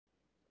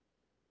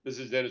This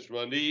is Dennis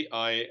Rundy.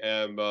 I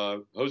am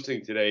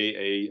hosting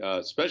today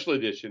a special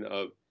edition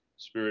of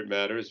Spirit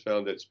Matters,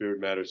 found at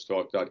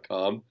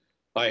spiritmatterstalk.com.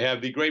 I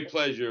have the great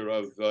pleasure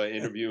of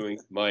interviewing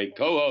my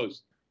co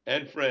host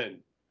and friend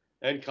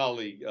and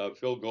colleague,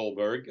 Phil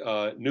Goldberg.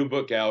 New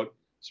book out,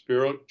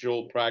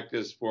 Spiritual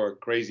Practice for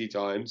Crazy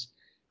Times,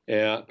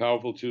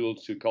 Powerful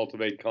Tools to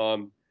Cultivate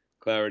Calm,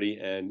 Clarity,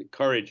 and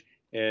Courage.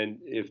 And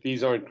if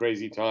these aren't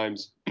crazy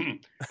times,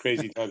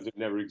 crazy times have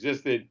never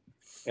existed.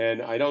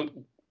 And I don't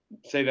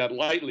say that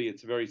lightly.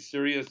 It's very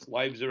serious.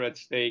 Lives are at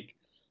stake.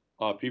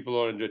 People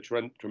are under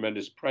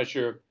tremendous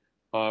pressure.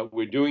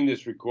 We're doing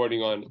this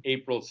recording on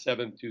April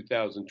 7th,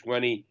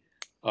 2020.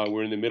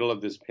 We're in the middle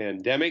of this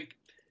pandemic,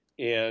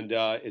 and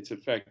it's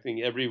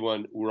affecting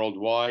everyone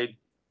worldwide.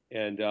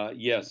 And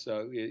yes,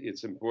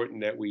 it's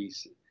important that we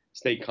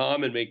stay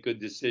calm and make good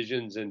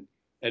decisions, and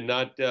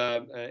not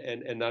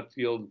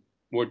feel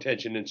more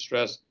tension and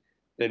stress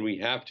than we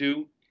have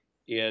to.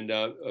 And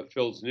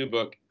Phil's new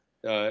book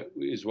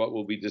is what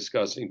we'll be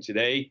discussing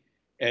today,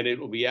 and it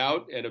will be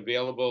out and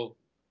available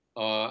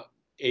uh,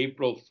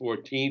 April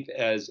 14th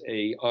as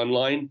a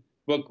online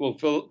book. Will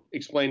Phil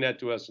explain that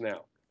to us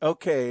now?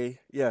 Okay,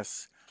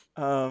 yes.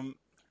 Um,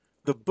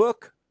 the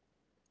book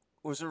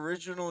was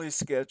originally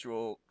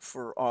scheduled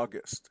for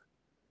August,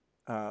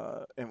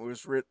 and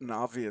was written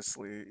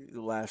obviously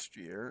last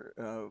year,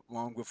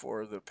 long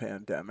before the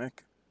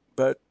pandemic.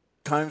 But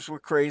times were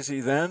crazy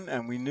then,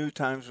 and we knew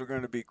times were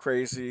going to be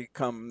crazy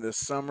come this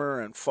summer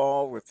and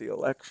fall with the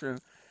election.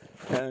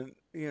 And,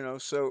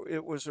 so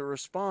it was a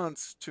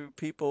response to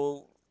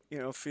people,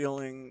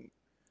 feeling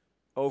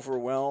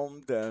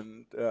overwhelmed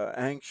and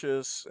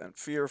anxious and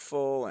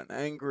fearful and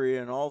angry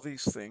and all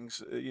these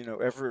things,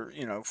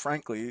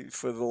 frankly,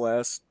 for the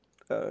last,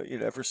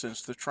 ever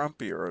since the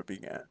Trump era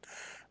began.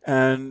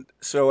 And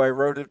so I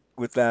wrote it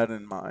with that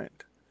in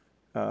mind.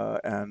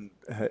 And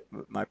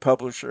my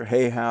publisher,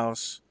 Hay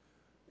House,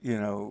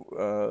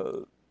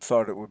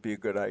 thought it would be a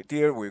good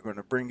idea. We are going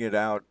to bring it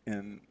out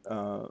in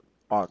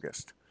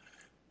August.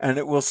 And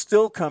it will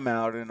still come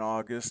out in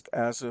August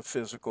as a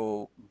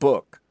physical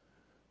book.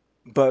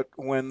 But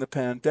when the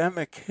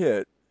pandemic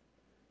hit,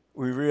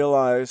 we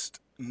realized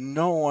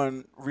no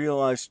one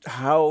realized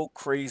how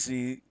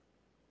crazy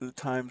the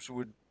times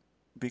would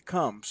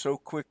become so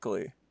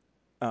quickly.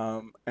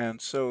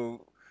 And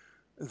so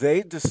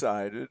they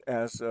decided,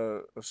 as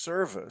a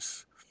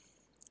service,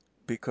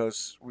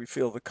 because we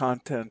feel the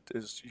content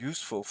is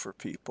useful for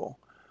people,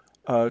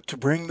 to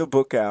bring the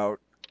book out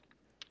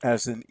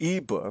as an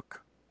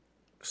ebook.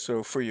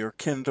 So for your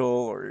Kindle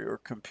or your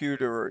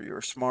computer or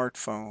your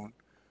smartphone,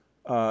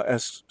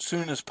 as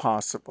soon as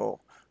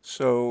possible.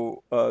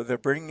 So they're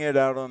bringing it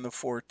out on the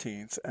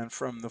 14th, and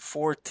from the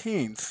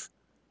 14th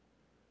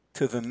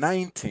to the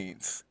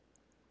 19th,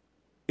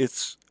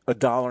 it's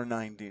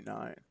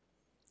 $1.99.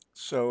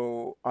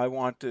 So I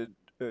wanted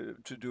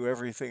to do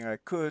everything I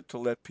could to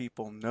let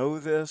people know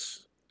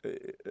this. Uh,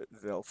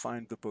 They'll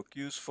find the book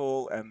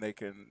useful, and they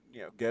can,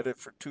 get it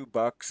for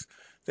 $2.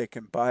 They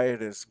can buy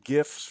it as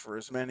gifts for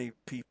as many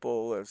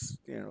people as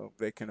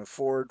they can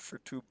afford for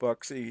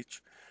 $2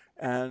 each.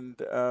 And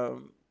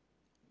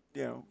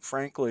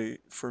frankly,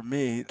 for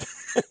me,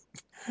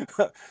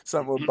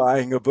 someone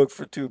buying a book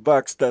for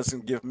 $2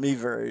 doesn't give me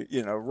very,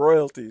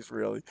 royalties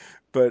really,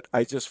 but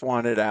I just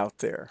want it out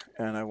there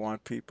and I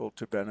want people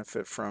to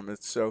benefit from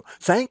it. So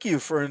thank you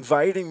for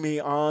inviting me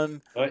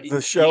on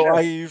the show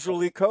I Yes,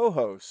 usually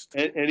co-host.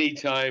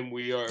 anytime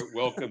we are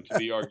welcome to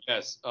be our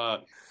guests.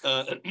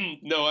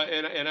 No,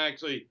 and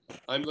actually,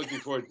 I'm looking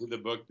forward to the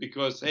book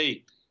because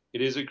hey,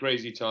 it is a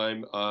crazy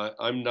time.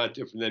 I'm not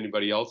different than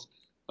anybody else.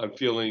 I'm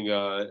feeling,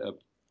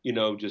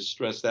 just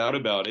stressed out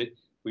about it.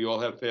 We all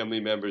have family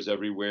members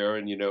everywhere,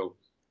 and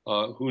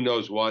who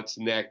knows what's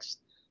next.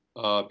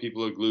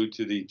 People are glued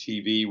to the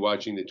TV,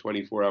 watching the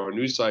 24-hour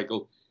news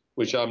cycle,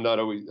 which I'm not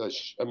always.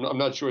 I'm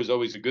not sure is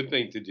always a good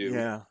thing to do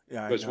Yeah,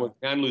 yeah, I because one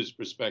know. can lose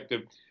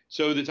perspective.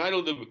 So the title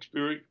of the book,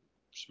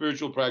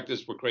 Spiritual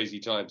Practice for Crazy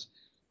Times.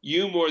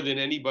 You more than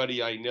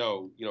anybody I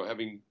know,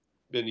 having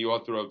been the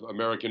author of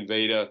American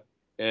Veda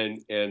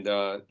and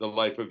the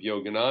Life of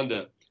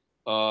Yogananda,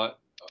 uh,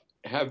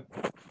 have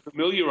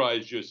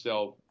familiarized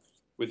yourself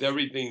with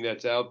everything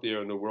that's out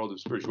there in the world of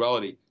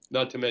spirituality.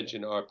 Not to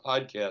mention our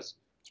podcast,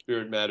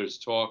 Spirit Matters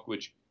Talk,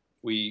 which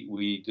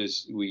we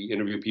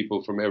interview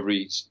people from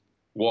every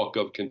walk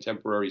of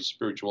contemporary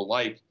spiritual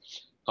life.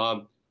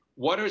 Um,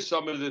 what are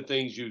some of the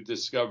things you've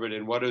discovered,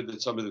 and what are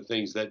some of the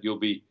things that you'll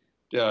be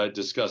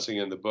discussing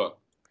in the book?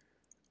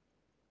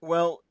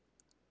 Well,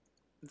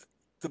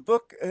 the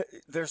book,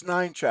 there's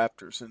 9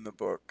 chapters in the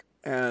book,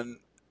 and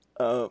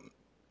um,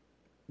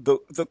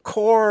 the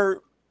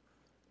core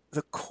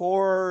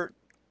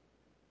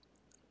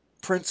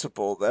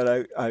principle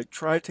that I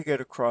try to get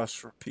across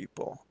for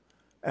people.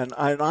 And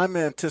I'm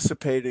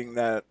anticipating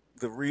that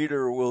the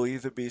reader will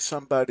either be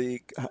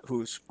somebody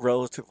who's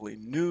relatively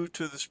new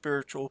to the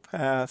spiritual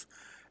path,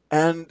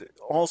 and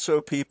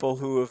also people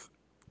who have,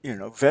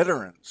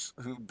 veterans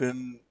who've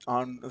been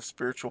on the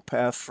spiritual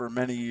path for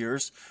many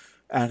years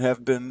and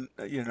have been,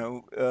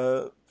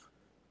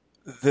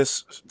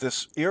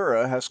 this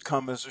era has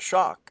come as a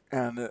shock,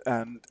 and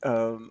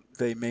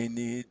they may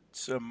need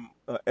some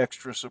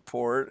extra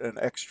support and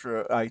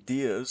extra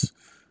ideas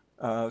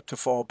to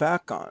fall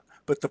back on.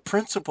 But the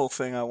principal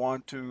thing I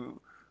want to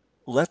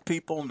let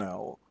people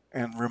know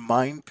and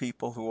remind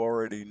people who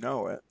already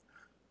know it,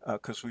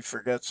 because we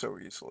forget so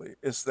easily,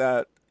 is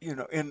that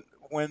in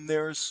when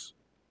there's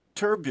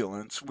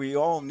turbulence, we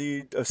all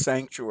need a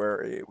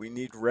sanctuary. We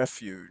need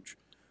refuge.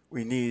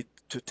 We need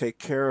to take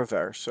care of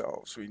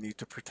ourselves. We need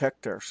to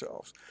protect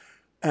ourselves.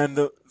 And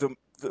the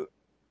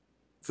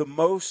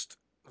most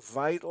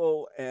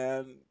vital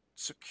and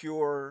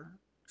secure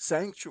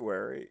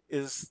sanctuary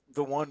is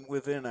the one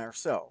within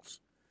ourselves.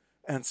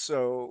 And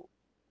so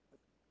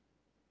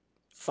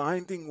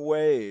finding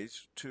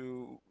ways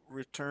to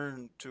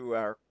return to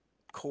our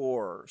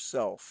core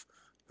self,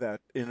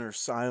 that inner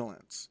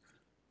silence,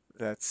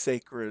 that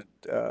sacred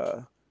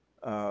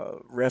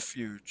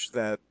refuge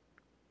that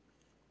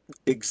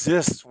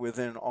exists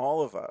within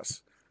all of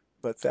us,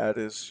 but that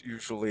is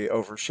usually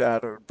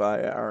overshadowed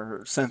by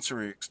our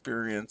sensory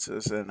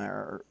experiences and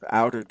our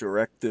outer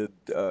directed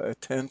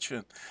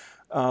attention.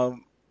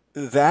 Um,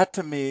 that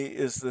to me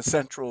is the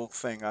central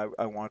thing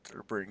I wanted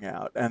to bring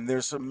out. And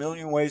there's a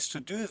million ways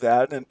to do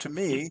that. And to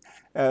me,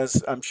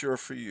 as I'm sure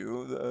for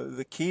you,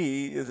 the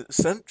key, the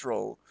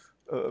central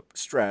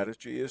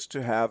strategy is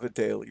to have a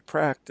daily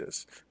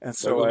practice. And Right.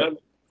 so Well, I,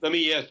 let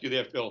me ask you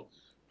there, Phil.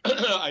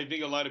 I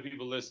think a lot of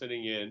people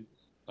listening in,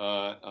 uh,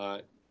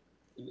 uh,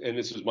 and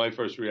this was my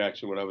first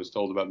reaction when I was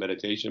told about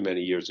meditation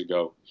many years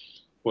ago,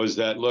 was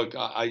that, look,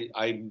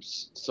 I'm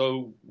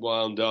so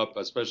wound up,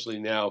 especially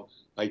now.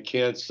 I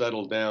can't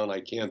settle down. I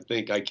can't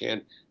think. I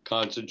can't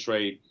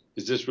concentrate.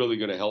 Is this really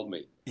going to help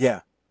me?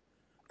 yeah.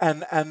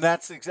 And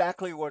that's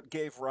exactly what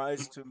gave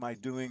rise to my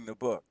doing the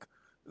book.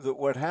 That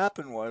what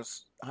happened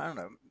was, I don't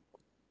know,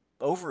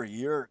 over a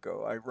year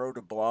ago, I wrote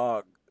a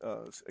blog.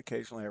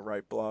 Occasionally, I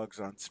write blogs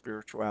on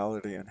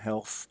spirituality and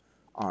health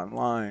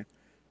online.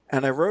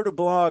 And I wrote a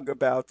blog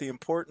about the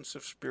importance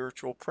of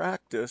spiritual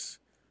practice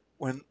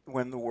when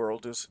the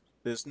world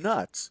is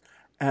nuts.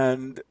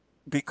 And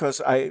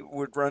because I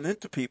would run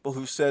into people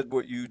who said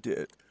what you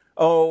did.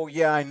 Oh,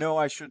 yeah, I know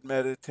I should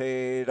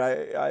meditate.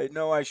 I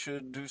know I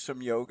should do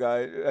some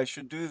yoga. I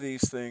should do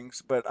these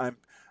things, but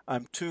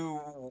I'm too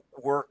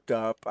worked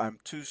up. I'm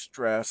too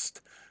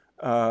stressed.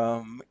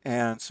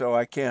 And so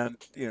I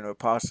can't,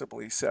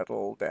 possibly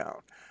settle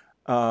down.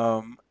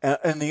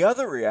 And the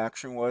other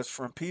reaction was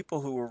from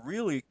people who were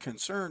really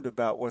concerned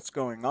about what's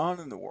going on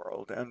in the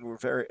world and were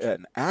very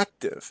and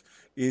active,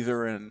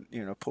 either in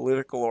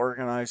political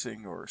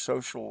organizing or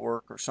social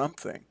work or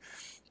something.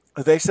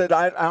 They said,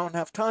 I don't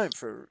have time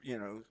for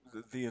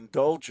the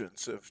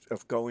indulgence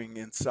of going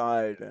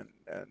inside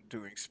and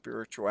doing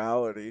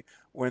spirituality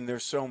when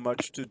there's so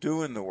much to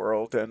do in the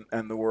world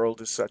and the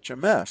world is such a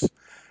mess.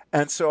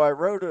 And so I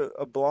wrote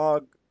a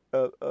blog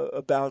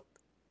about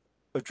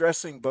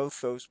addressing both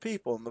those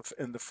people.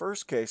 In the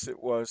first case, it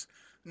was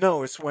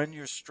no, it's when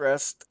you're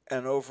stressed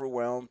and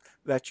overwhelmed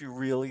that you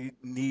really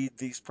need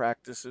these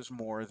practices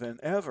more than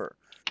ever.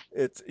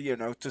 It's,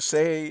 to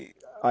say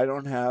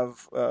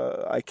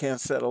I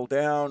can't settle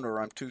down or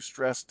I'm too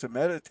stressed to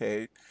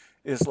meditate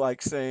is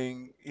like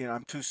saying,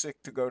 I'm too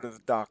sick to go to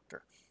the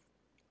doctor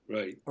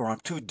Right. or I'm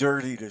too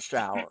dirty to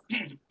shower.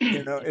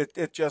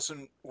 It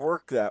doesn't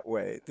work that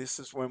way. This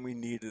is when we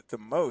need it the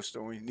most,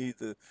 and we need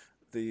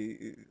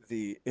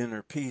the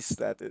inner peace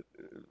that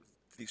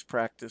these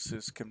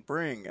practices can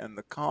bring, and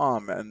the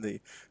calm and the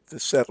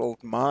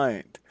settled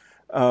mind.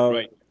 Um,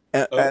 Right.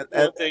 and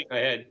One thing I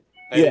had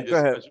yeah, a go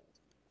ahead. discussion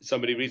with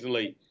somebody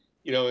recently,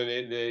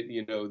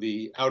 and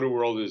the outer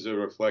world is a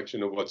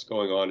reflection of what's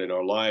going on in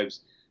our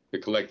lives, the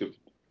collective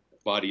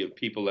body of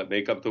people that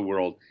make up the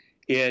world.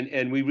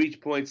 And we reach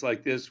points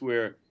like this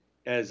where,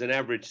 as an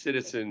average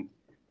citizen,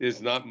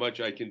 there's not much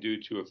I can do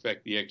to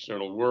affect the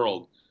external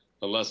world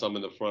unless I'm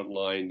in the front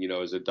line,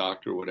 as a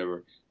doctor or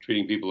whatever,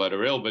 treating people that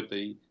are ill. But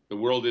the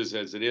world is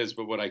as it is.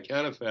 But what I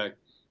can affect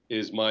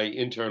is my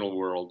internal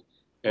world.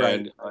 Right.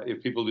 And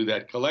if people do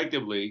that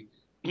collectively,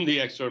 the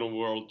external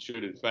world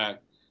should, in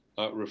fact,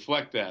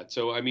 reflect that.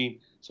 So I mean,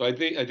 so I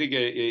think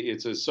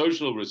it's a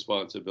social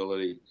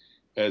responsibility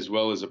as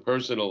well as a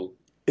personal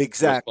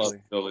Exactly.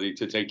 responsibility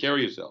to take care of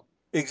yourself.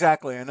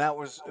 Exactly, and that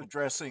was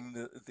addressing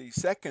the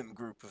second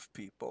group of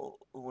people,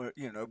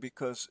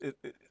 because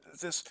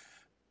this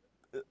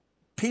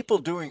people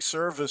doing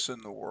service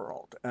in the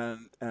world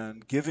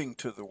and giving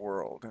to the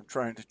world and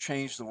trying to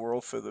change the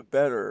world for the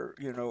better,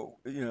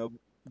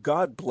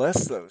 God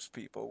bless those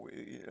people.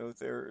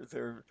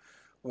 They're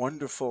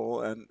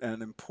wonderful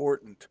and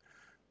important,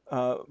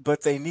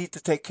 but they need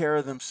to take care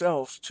of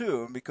themselves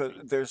too, because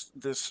there's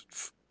this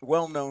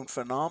well-known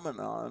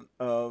phenomenon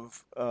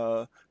of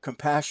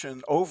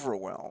compassion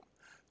overwhelm,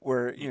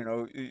 where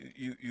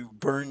you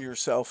burn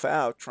yourself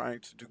out trying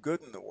to do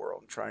good in the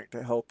world, trying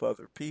to help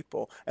other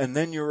people, and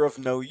then you're of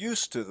no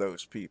use to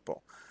those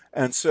people.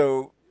 And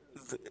so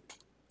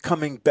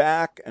coming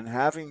back and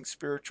having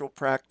spiritual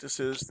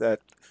practices that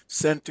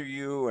center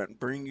you and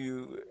bring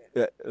you,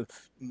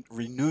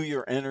 renew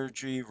your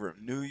energy,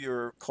 renew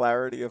your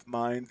clarity of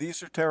mind.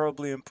 These are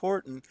terribly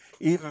important,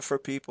 even for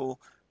people,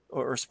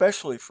 or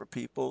especially for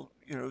people,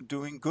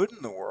 doing good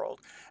in the world.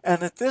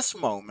 And at this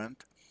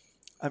moment,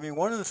 I mean,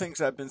 one of the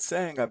things I've been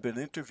saying, I've been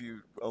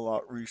interviewed a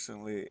lot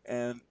recently,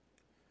 and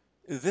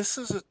this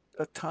is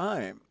a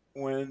time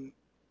when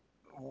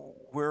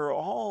we're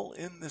all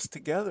in this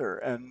together.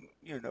 And,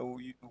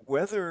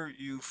 whether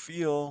you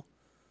feel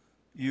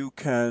you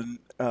can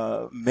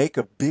make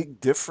a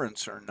big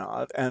difference or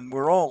not, and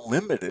we're all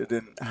limited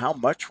in how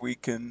much we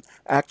can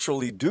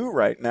actually do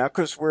right now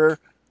because we're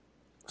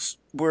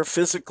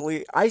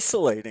physically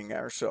isolating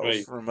ourselves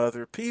Right. from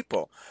other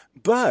people.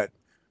 But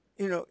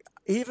you know,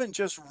 even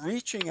just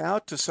reaching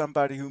out to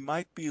somebody who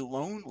might be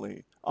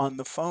lonely on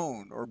the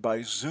phone or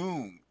by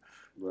Zoom,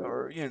 Right.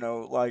 or,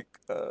 like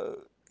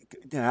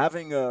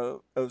having a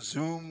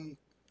Zoom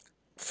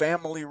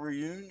family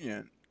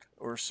reunion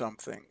or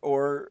something,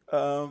 or,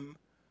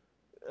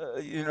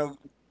 you know,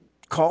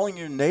 calling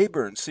your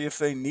neighbor and see if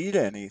they need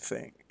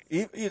anything.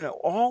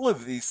 All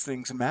of these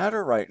things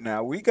matter right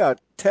now. We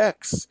got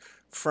texts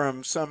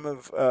from some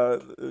of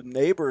the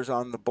neighbors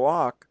on the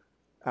block,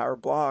 our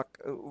block,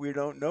 we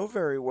don't know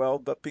very well,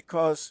 but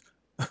because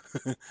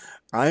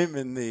I'm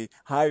in the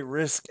high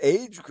risk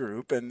age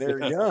group and they're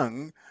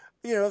young,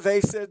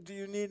 they said, "Do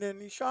you need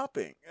any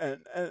shopping?" And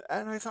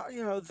I thought,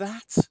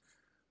 that's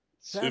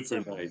Super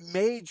a nice.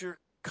 major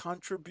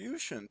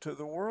contribution to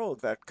the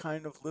world, that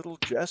kind of little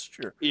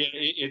gesture. Yeah,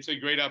 it's a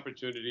great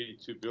opportunity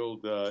to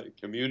build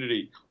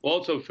community.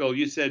 Also, Phil,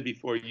 you said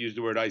before you used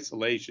the word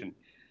isolation.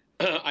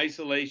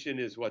 Isolation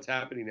is what's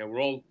happening now.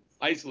 We're all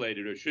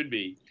isolated, or should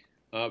be,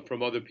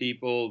 from other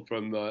people,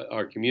 from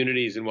our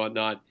communities and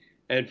whatnot.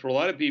 And for a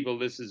lot of people,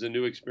 this is a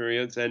new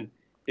experience, and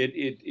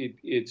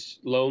it's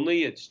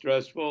lonely, it's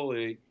stressful.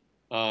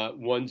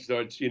 One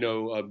starts,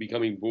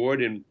 becoming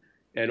bored,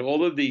 and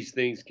all of these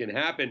things can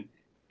happen.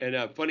 And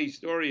a funny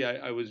story: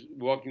 I was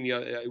walking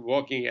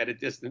at a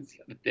distance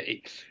the other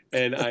day,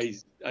 and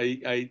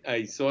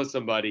I saw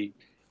somebody,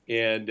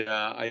 and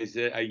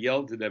I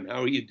yelled to them,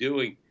 "How are you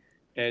doing?"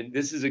 And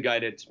this is a guy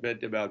that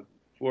spent about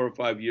 4 or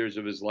 5 years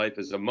of his life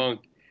as a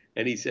monk.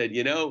 And he said,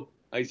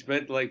 I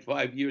spent like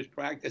 5 years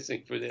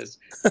practicing for this.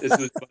 This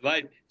was my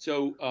life.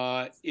 So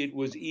it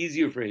was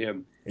easier for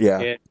him.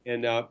 Yeah,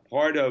 And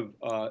part of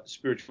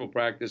spiritual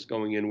practice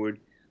going inward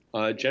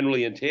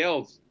generally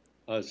entails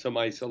some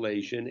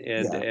isolation.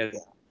 And, yeah. and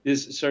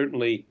this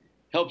certainly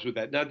helps with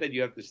that. Not that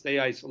you have to stay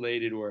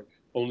isolated or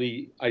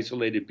only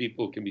isolated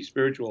people can be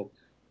spiritual,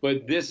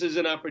 but this is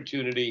an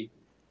opportunity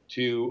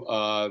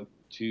to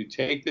to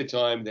take the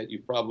time that you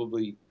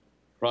probably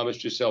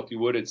promised yourself you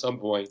would at some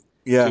point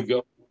Yeah, to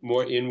go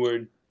more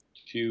inward,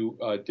 to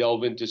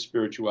delve into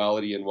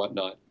spirituality and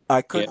whatnot. I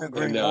And, couldn't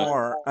agree and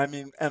more. I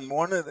mean, and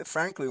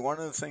frankly, one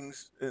of the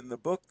things in the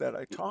book that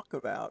I talk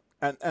about,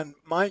 and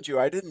mind you,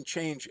 I didn't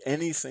change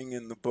anything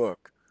in the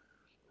book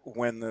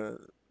when the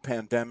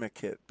pandemic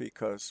hit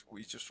because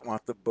we just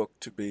want the book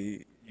to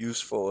be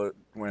useful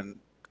when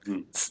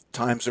mm,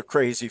 times are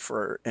crazy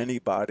for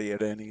anybody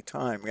at any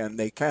time, and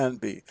they can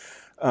be.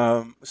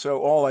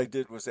 So all I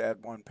did was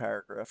add one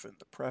paragraph in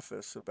the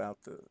preface about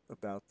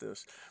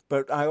this,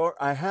 but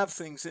I have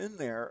things in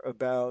there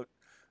about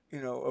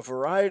a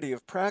variety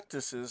of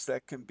practices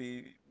that can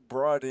be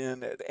brought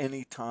in at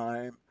any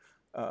time,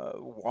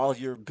 while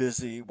you're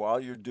busy, while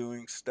you're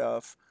doing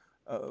stuff.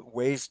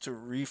 Ways to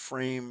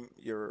reframe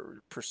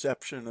your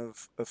perception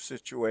of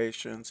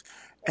situations,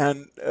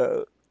 and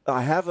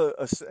I have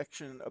a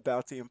section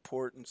about the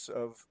importance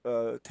of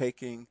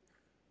taking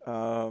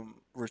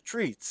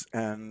retreats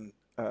and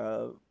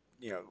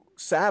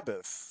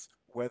Sabbaths,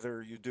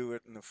 whether you do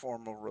it in a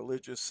formal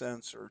religious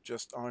sense or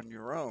just on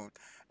your own,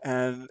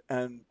 and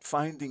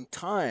finding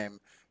time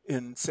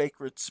in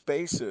sacred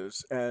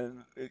spaces,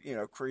 and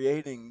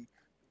creating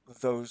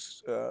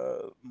those,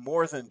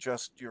 more than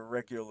just your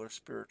regular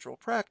spiritual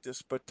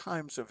practice, but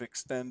times of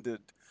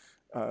extended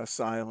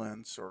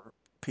silence or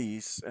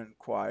peace and mm,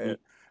 quiet.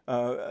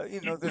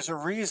 There's a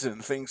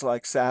reason things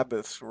like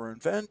Sabbaths were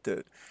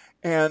invented,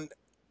 and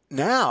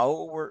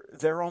now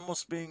they're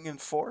almost being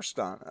enforced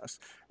on us.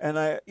 And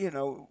I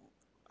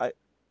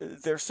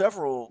there are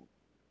several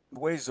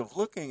ways of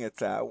looking at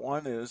that.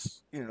 One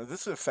is,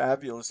 this is a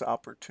fabulous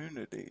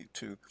opportunity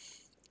to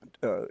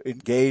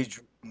engage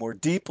more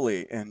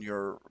deeply in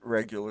your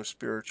regular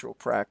spiritual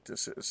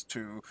practices,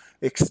 to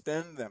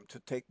extend them, to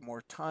take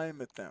more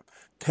time at them,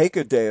 take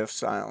a day of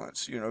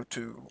silence,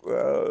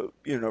 to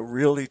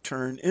really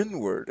turn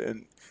inward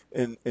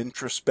and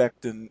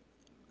introspect in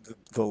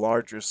the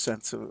larger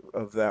sense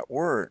of that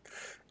word.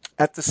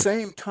 At the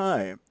same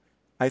time,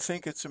 I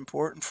think it's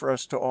important for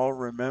us to all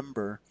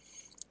remember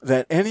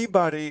that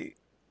anybody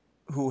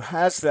who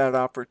has that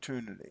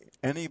opportunity,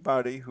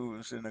 anybody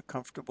who's in a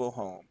comfortable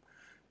home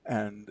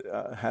and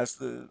has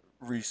the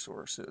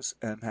resources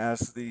and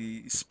has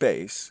the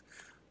space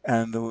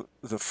and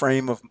the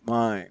frame of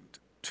mind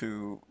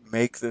to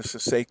make this a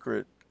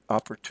sacred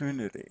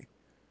opportunity,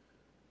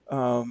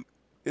 um,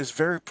 is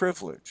very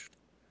privileged.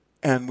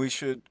 And we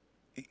should,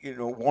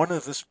 one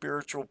of the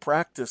spiritual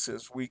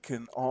practices we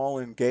can all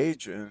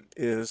engage in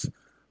is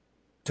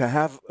to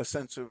have a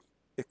sense of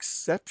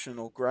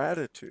exceptional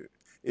gratitude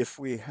if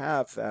we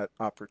have that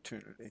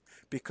opportunity,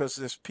 because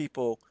there's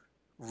people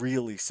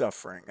really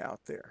suffering out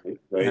there,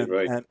 Right, and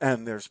right.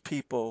 and there's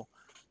people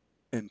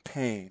in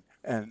pain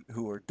and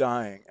who are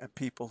dying, and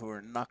people who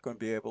are not going to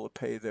be able to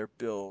pay their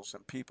bills,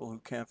 and people who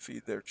can't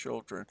feed their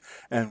children.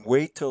 And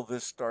wait till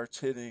this starts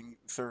hitting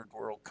third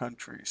world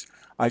countries.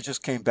 I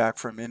just came back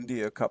from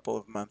India a couple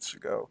of months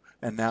ago,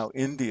 and now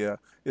India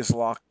is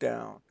locked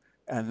down.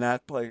 And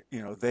that place,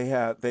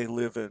 they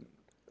live in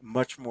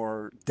much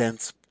more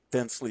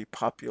densely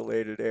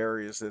populated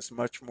areas. There's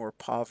much more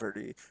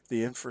poverty.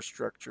 The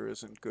infrastructure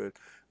isn't good.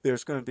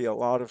 There's going to be a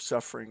lot of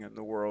suffering in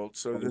the world.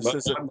 So this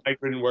is a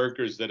Non-migrant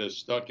workers that are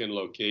stuck in That's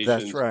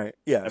locations. right.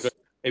 Yes.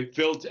 And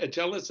Phil,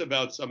 tell us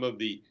about some of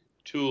the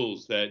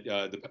tools that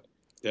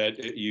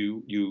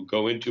you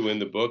go into in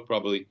the book,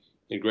 probably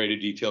in greater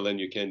detail than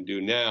you can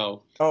do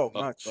now Oh,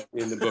 uh, much.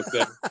 in the book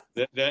Yeah.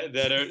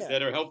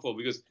 that are helpful,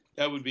 because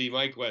that would be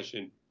my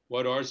question.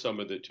 What are some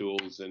of the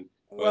tools and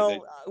that Well,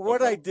 you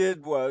what spoke I of?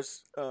 did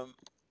was uh,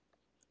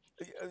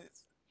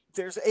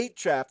 there's 8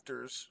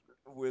 chapters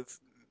with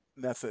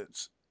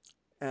methods,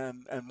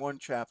 and one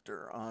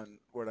chapter on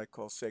what I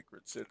call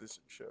sacred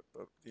citizenship,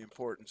 of the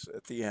importance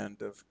at the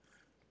end of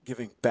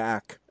giving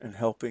back and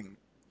helping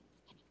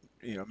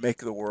make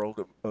the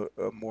world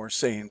a more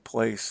sane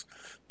place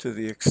to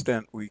the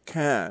extent we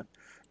can.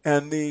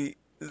 And the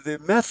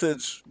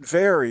methods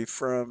vary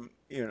from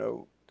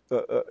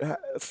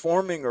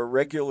forming a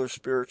regular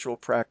spiritual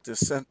practice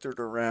centered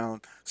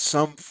around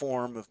some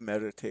form of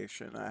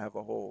meditation. I have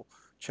a whole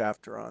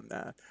chapter on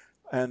that,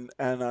 and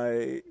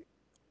I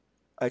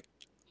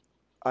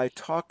I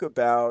talk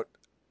about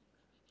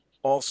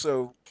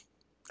also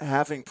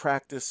having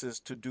practices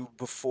to do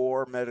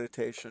before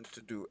meditation,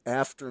 to do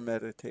after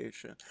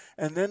meditation.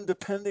 And then,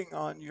 depending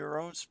on your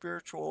own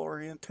spiritual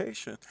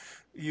orientation,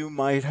 you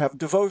might have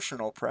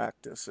devotional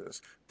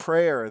practices,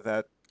 prayer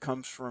that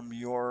comes from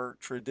your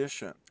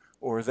tradition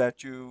or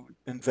that you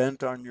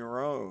invent on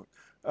your own,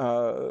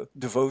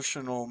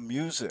 devotional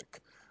music.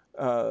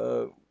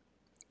 Uh,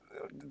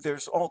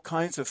 there's all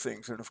kinds of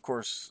things, and of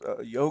course,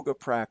 yoga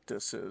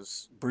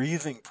practices,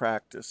 breathing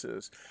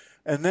practices.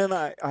 And then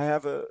I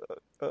have a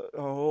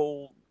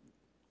whole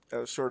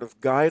sort of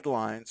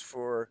guidelines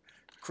for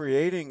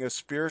creating a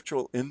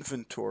spiritual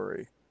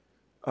inventory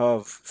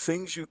of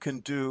things you can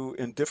do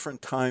in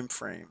different time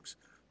frames.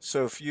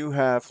 So if you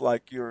have,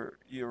 like, you're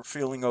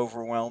feeling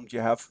overwhelmed,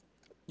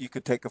 you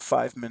could take a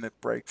 5-minute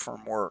break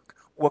from work.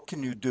 What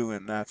can you do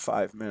in that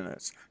 5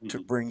 minutes to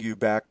Mhm. bring you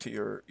back to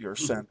your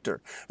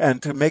center?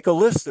 And to make a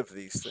list of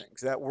these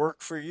things that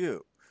work for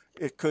you.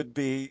 It could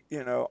be,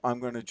 I'm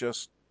going to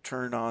just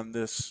turn on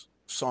this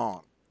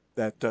song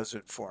that does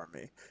it for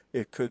me.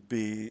 It could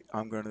be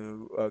I'm going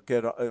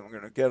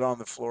to get on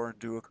the floor and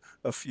do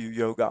a few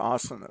yoga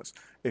asanas.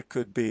 It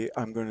could be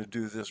I'm going to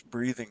do this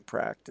breathing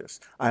practice.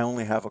 I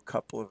only have a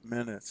couple of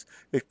minutes.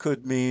 It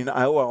could mean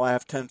I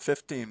have 10,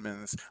 15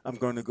 minutes. I'm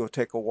going to go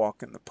take a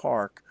walk in the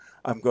park.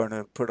 I'm going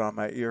to put on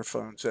my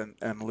earphones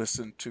and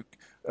listen to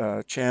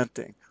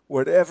chanting,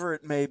 whatever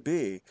it may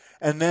be.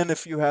 And then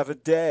if you have a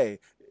day,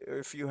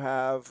 if you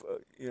have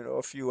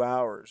a few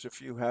hours,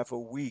 if you have a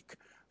week.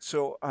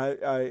 So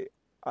I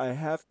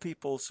have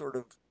people sort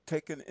of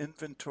take an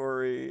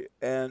inventory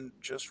and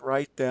just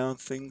write down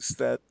things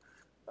that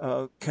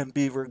can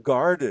be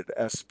regarded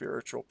as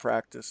spiritual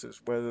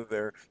practices, whether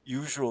they're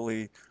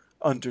usually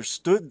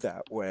understood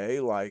that way,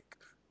 like,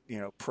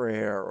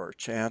 prayer or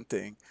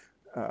chanting,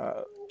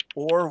 uh,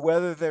 or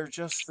whether they're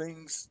just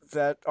things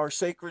that are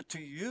sacred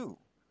to you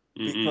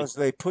Mhm. because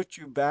they put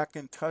you back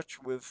in touch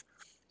with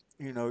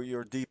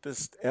your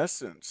deepest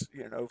essence.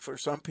 For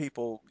some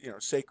people,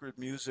 sacred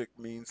music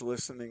means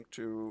listening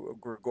to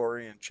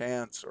Gregorian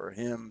chants or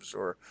hymns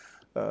or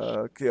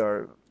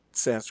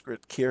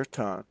Sanskrit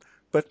kirtan.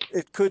 But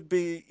it could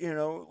be,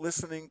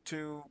 listening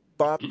to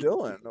Bob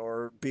Dylan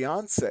or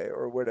Beyonce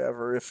or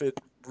whatever, if it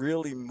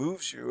really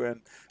moves you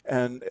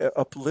and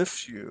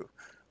uplifts you.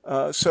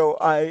 So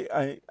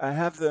I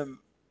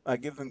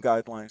give them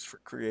guidelines for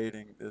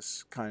creating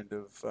this kind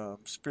of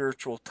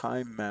spiritual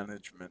time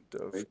management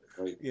of Right,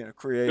 right.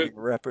 creating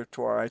Good.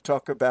 repertoire. I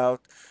talk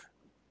about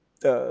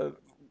uh,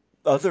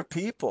 other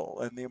people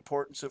and the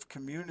importance of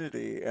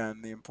community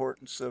and the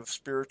importance of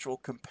spiritual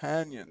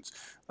companions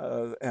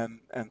and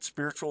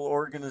spiritual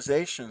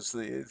organizations,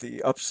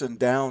 the ups and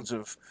downs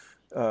of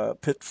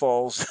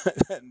pitfalls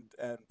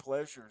and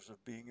pleasures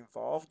of being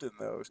involved in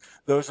those.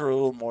 Those are a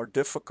little more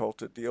difficult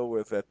to deal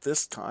with at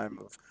this time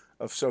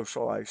of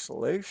social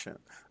isolation.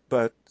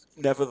 But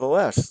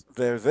nevertheless,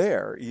 they're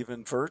there,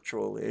 even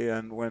virtually.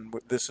 And when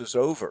this is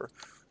over,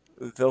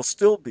 they'll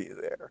still be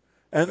there.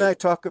 And Right. I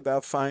talk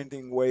about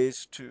finding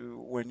ways to,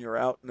 when you're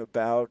out and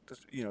about,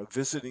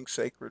 visiting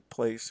sacred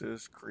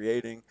places,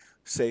 creating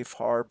safe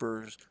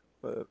harbors,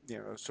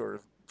 sort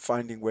of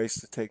finding ways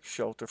to take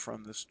shelter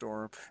from the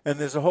storm. And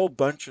there's a whole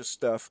bunch of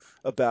stuff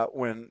about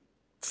when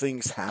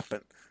things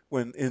happen,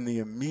 when in the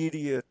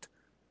immediate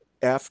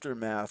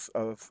aftermath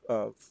of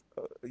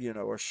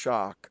a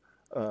shock,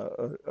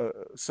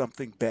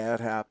 something bad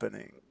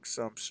happening,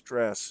 some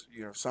stress,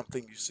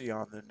 something you see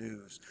on the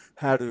news,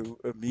 how to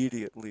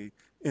immediately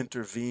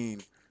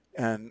intervene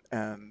and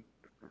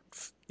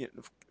you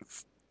know,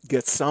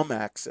 get some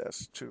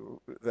access to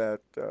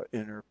that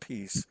inner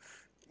peace.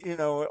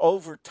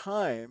 Over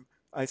time,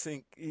 I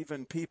think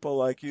even people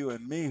like you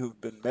and me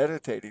who've been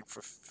meditating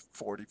for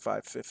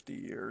 45, 50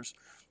 years,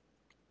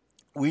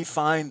 we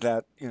find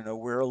that,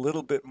 we're a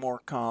little bit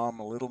more calm,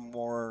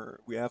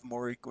 we have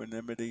more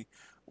equanimity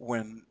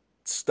when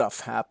stuff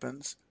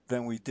happens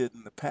than we did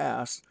in the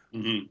past.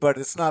 Hmm. But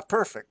it's not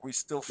perfect. We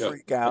still Yeah.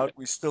 freak out.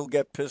 We still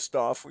get pissed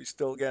off. We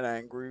still get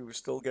angry. We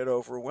still get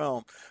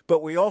overwhelmed.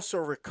 But we also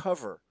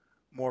recover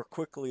more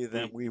quickly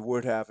than Mm. we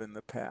would have in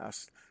the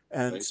past.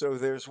 And Right. so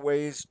there's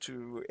ways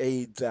to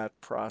aid that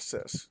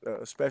process,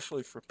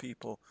 especially for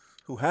people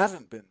who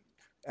haven't been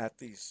at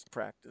these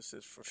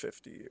practices for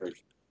 50 Right.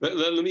 years.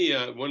 Let me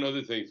one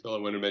other thing, Phil, I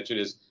want to mention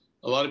is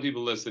a lot of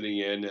people listening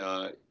in.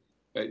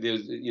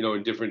 There's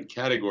in different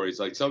categories.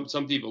 Like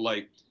some people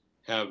like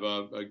have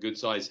a good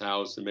sized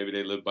house and maybe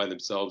they live by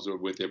themselves or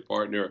with their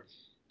partner,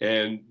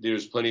 and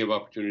there's plenty of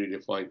opportunity to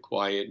find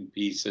quiet and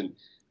peace, and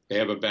they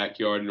have a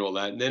backyard and all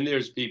that. And then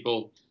there's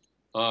people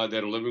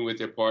that are living with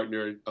their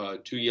partner,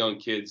 two young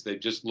kids. They've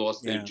just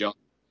lost their Yeah. job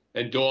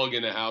and dog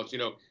in the house.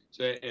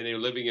 So and they're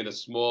living in a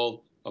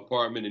small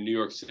apartment in New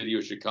York City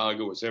or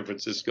Chicago or San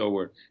Francisco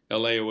or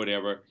LA or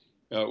whatever,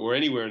 or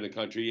anywhere in the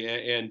country.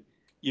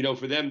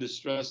 For them, the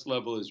stress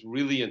level is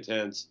really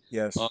intense. Uh,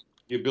 Yes.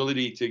 the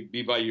ability to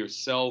be by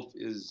yourself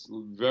is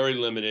very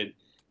limited.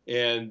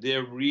 And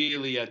they're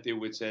really at their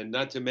wits' end,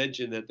 not to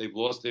mention that they've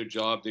lost their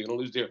job. They're going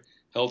to lose their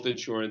health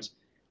insurance.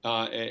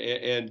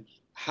 And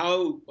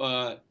how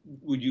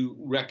would you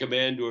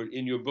recommend, or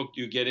in your book,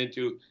 do you get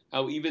into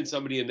how even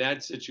somebody in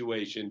that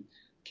situation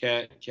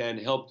can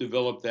help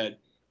develop that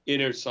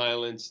inner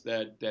silence,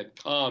 that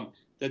calm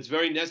that's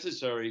very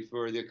necessary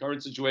for their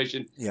current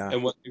situation Yeah.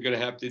 and what they're going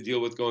to have to deal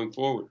with going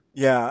forward.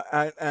 Yeah,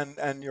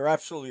 and you're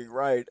absolutely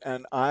right.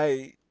 And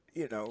I,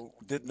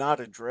 did not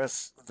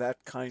address that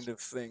kind of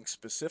thing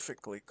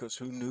specifically because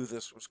who knew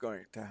this was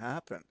going to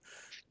happen?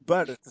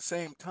 But at the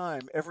same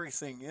time,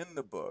 everything in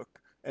the book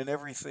and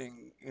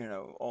everything,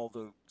 all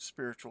the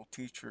spiritual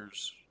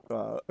teachers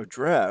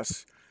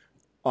address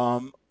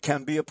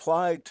can be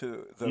applied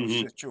to those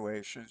Hmm.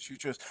 situations.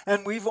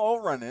 And we've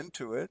all run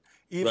into it,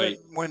 even Right.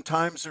 when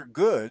times are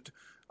good.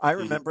 I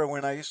Hmm. remember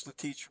when I used to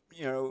teach,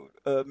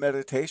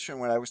 meditation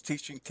when I was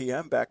teaching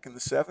TM back in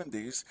the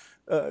 70s.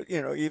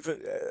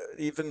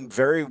 Even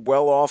very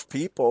well-off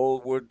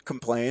people would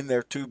complain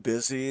they're too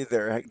busy,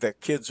 their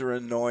kids are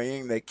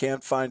annoying, they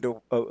can't find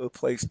a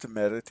place to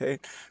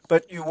meditate.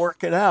 But you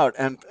work it out,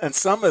 and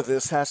some of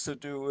this has to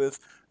do with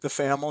the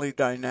family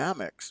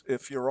dynamics.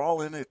 If you're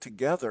all in it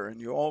together and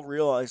you all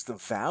realize the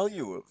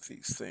value of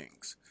these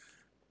things,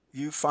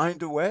 you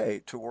find a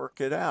way to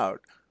work it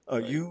out.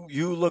 Right.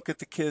 You look at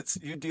the kids,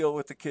 you deal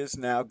with the kids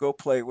now, go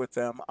play with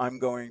them. I'm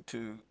going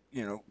to,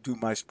 do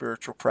my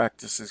spiritual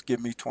practices.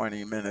 Give me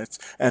 20 minutes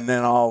and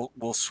then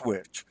we'll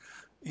switch.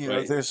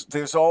 Right.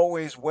 There's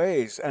always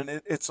ways, and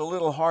it's a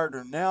little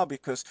harder now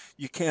because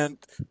you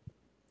can't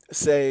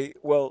say,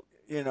 well,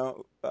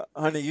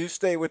 honey, you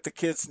stay with the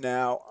kids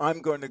now.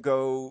 I'm going to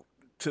go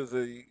to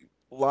the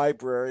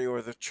library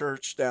or the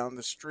church down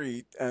the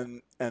street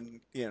and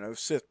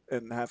sit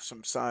and have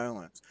some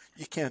silence.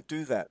 You can't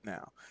do that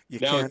now. You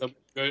Now can't.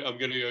 I'm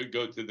going to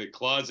go to the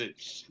closet.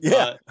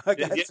 Yeah, Uh,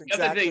 the that's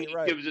other thing exactly it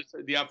right. gives us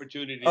the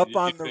opportunity Up to do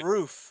on the it.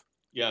 roof.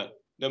 Yeah.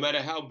 No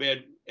matter how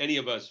bad any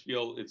of us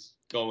feel it's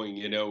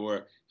going,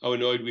 or how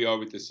annoyed we are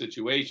with the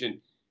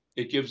situation,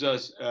 it gives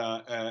us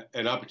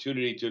an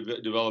opportunity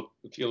to develop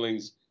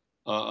feelings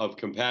of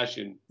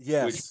compassion, which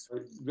Yes.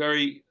 are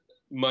very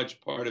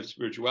much part of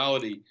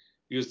spirituality,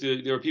 because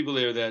there are people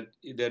there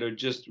that are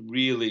just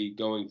really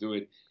going through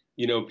it.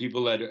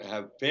 People that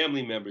have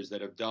family members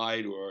that have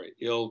died or are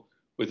ill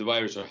with the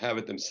virus or have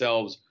it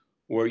themselves,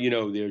 or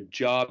their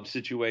job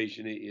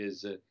situation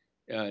is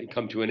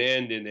come to an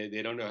end and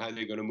they don't know how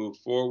they're going to move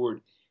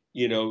forward.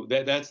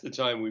 That's the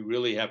time we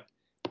really have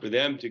for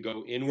them to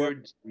go Yep.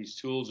 inward. These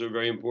tools are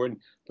very important,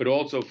 but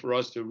also for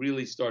us to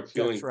really start That's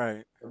feeling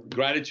right.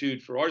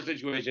 gratitude for our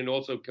situation,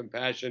 also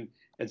compassion,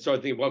 and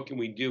start thinking, what can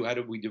we do? How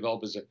do we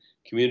develop as a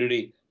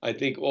community? I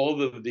think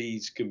all of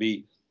these can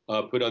be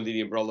put under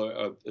the umbrella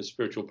of a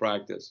spiritual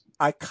practice.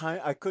 I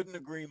couldn't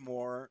agree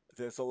more.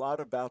 There's a lot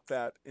about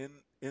that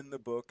in the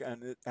book,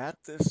 and at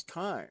this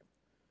time,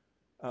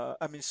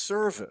 I mean,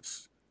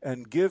 service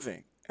and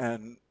giving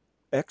and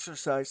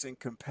exercising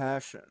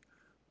compassion,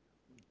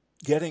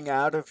 getting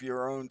out of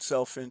your own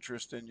self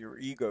interest and your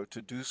ego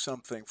to do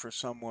something for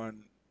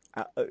someone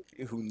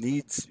who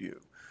needs you.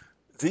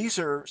 These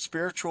are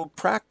spiritual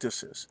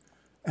practices.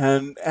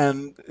 And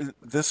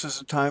this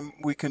is a time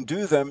we can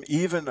do them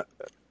even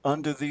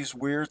under these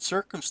weird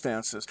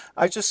circumstances.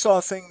 I just saw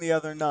a thing the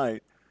other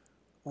night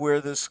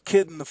where this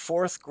kid in the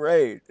fourth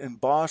grade in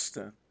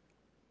Boston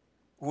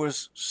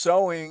was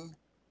sewing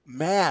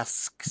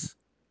masks,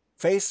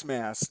 face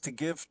masks, to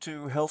give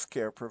to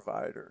healthcare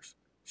providers.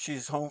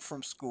 She's home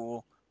from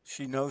school.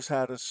 She knows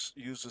how to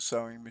use a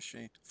sewing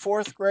machine.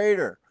 Fourth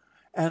grader.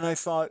 And I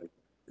thought,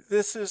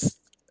 this is,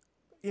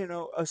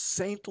 a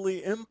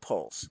saintly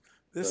impulse.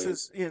 This Right.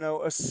 is,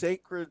 a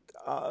sacred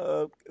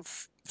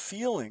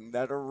feeling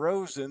that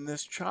arose in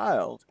this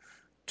child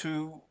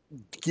to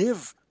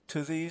give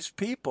to these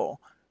people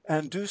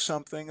and do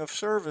something of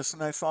service.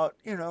 And I thought,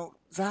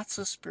 that's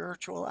a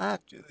spiritual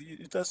act.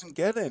 It doesn't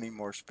get any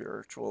more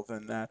spiritual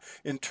than that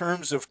in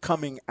terms of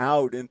coming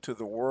out into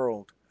the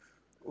world,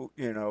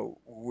 you know,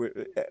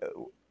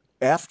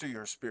 after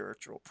your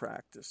spiritual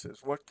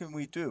practices. What can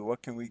we do?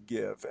 What can we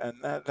give?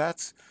 And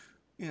that's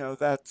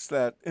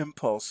that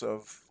impulse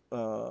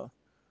of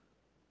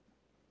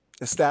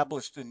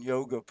established in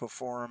yoga,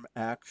 perform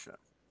action.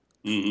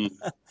 Hmm.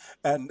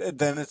 And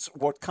then it's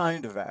what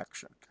kind of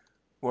action?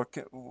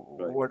 Right.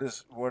 What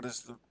is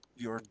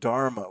your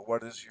dharma?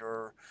 What is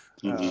your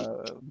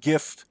Hmm.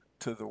 gift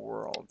to the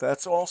world?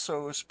 That's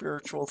also a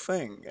spiritual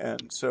thing,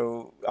 and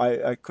so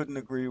I couldn't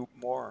agree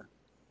more.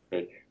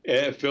 Right.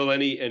 Phil,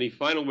 any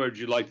final words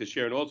you'd like to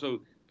share? And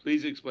also,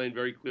 please explain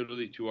very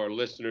clearly to our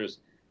listeners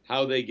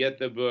how they get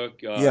the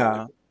book.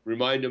 Yeah.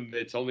 Remind them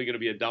it's only going to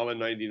be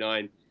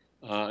 $1.99.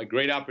 A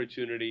great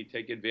opportunity.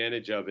 Take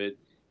advantage of it.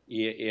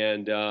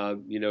 And,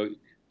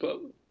 but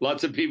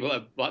lots of people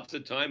have lots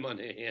of time on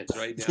their hands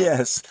right now.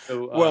 Yes.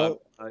 So, Well,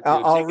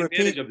 I'll take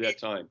advantage repeat. of that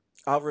time.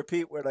 I'll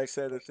repeat what I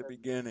said at the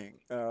beginning.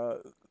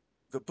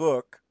 The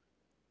book,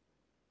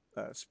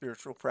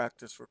 Spiritual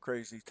Practice for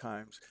Crazy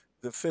Times.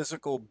 The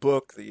physical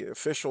book, the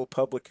official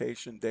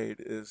publication date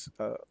is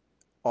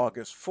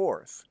August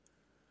 4th.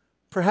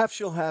 Perhaps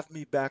you'll have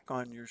me back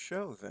on your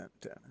show then,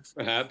 Dennis.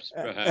 Perhaps,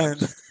 And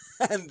perhaps.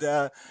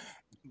 and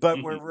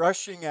but we're Hmm.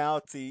 rushing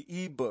out the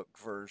ebook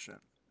version.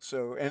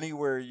 So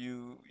anywhere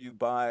you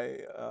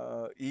buy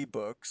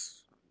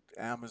ebooks,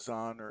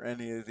 Amazon or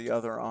any of the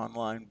other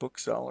online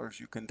booksellers,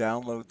 you can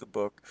download the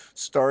book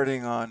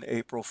starting on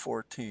April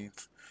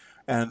 14th.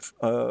 And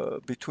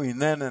between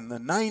then and the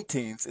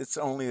 19th, it's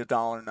only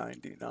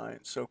 $1.99.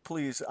 So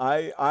please,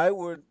 I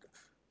would,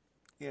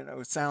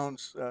 it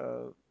sounds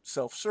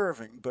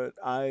self-serving, but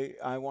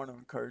I want to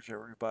encourage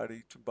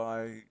everybody to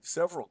buy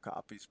several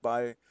copies,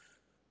 buy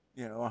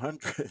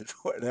 100,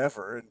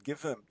 whatever, and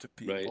give them to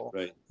Right, people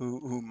right.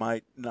 who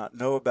might not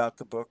know about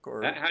the book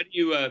or. How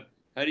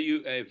do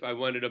you, if I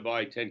wanted to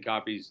buy 10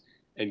 copies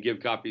and give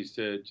copies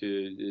to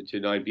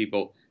 9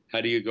 people, how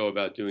do you go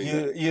about doing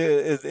that?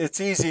 It's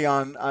easy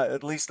on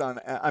at least on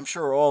I'm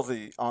sure all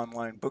the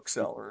online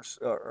booksellers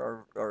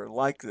are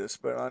like this,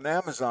 but on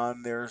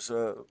Amazon there's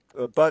a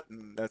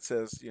button that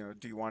says,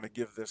 do you want to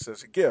give this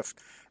as a gift?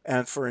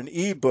 And for an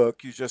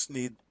ebook, you just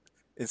need,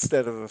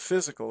 instead of a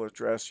physical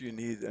address, you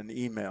need an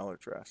email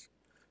address.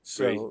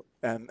 Great. So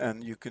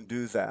and you can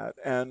do that.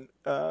 And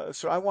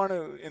so I want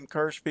to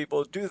encourage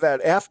people to do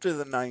that after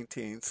the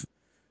 19th,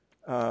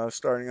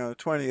 starting on the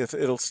 20th.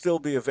 It'll still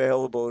be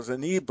available as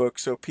an ebook,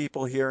 so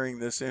people hearing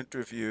this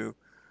interview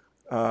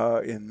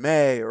in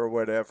May or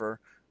whatever,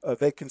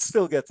 they can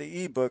still get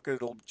the ebook.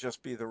 It'll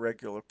just be the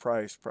regular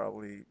price,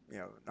 probably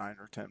 $9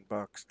 or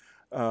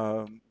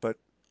 $10. But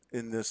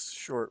in this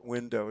short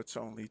window, it's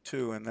only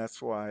two, and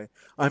that's why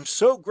I'm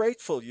so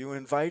grateful you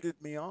invited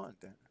me on,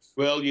 Dennis.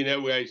 Well,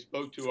 I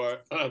spoke to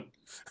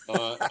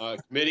our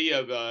committee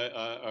of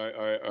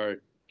our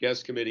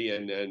guest committee,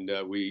 and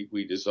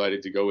we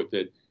decided to go with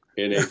it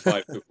in a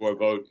 5-4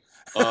 vote.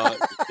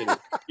 Just kidding.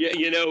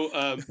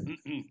 Yeah,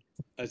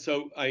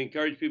 so I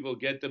encourage people to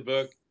get the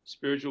book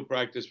 "Spiritual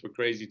Practice for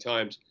Crazy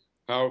Times: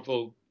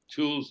 Powerful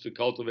Tools to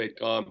Cultivate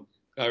Calm,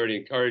 Clarity,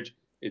 and Courage."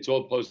 It's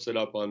all posted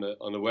up on the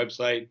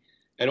website,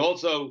 and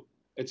also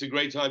it's a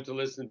great time to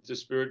listen to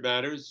Spirit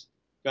Matters,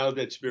 found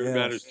at Yes.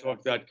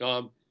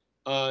 spiritmatterstalk.com.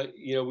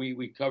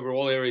 We cover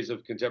all areas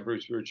of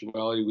contemporary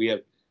spirituality. We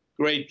have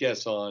great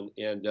guests on,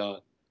 and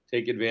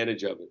take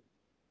advantage of it.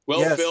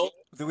 Well, Yes. Phil,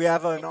 We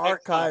have an until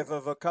next time. archive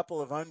of a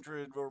couple of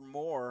hundred or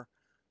more.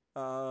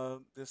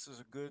 This is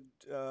a good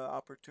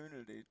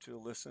opportunity to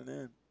listen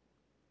in.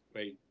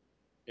 Great.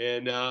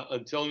 And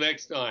until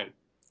next time.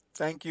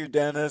 Thank you,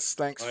 Dennis.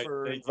 Thanks All right.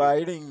 for Thank you.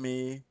 inviting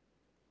me.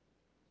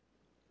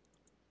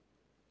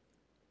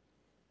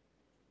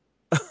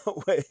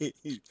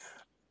 Wait.